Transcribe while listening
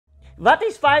What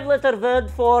is five-letter word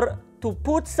for to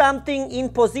put something in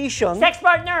position? Sex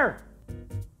partner.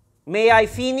 May I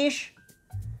finish?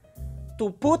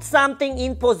 To put something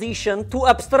in position, to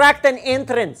obstruct an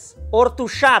entrance, or to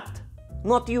shut.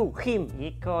 Not you, him.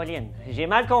 Et Colin, j'ai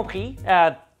mal compris.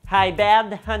 Hi,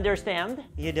 bad, understand?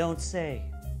 You don't say.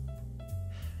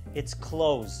 It's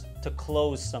close, to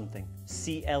close something.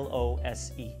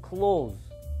 C-L-O-S-E. Close.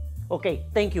 Okay,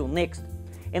 thank you. Next.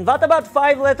 And what about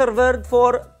five-letter word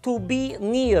for to be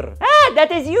near? Ah,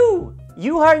 that is you.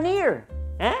 You are near.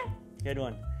 Huh? Good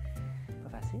one.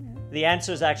 Pas facile, hein? The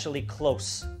answer is actually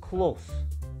close. Close.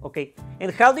 Okay.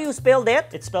 And how do you spell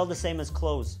that? It's spelled the same as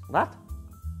close. What?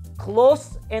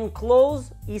 Close and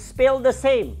close is spelled the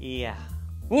same. Yeah.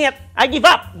 Niet, I give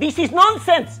up. This is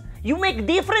nonsense. You make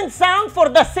different sound for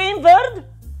the same word?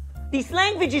 This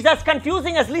language is as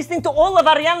confusing as listening to all of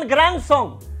Ariana Grande's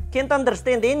song. Can't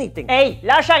understand anything. Hey,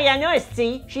 lâche Ariana,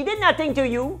 esti. She did nothing to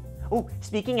you. Oh,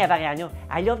 speaking of Ariana,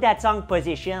 I love that song,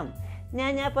 Position.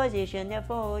 Nana, position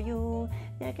for you.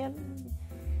 Je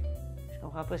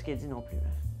comprends pas ce qu'elle dit non plus.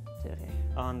 C'est vrai.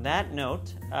 On that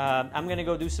note, I'm gonna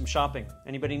go do some shopping.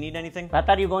 Anybody need anything? What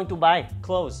are you going to buy?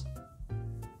 Clothes.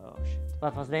 Oh, shit.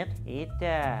 What was that?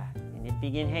 And it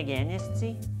begin again,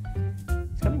 esti.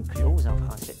 C'est comme une close en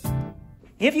français.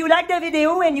 If you like the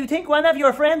video and you think one of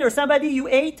your friends or somebody you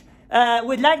hate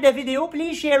would like the video,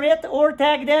 please share it or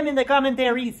tag them in the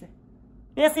commentaries.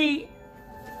 Merci.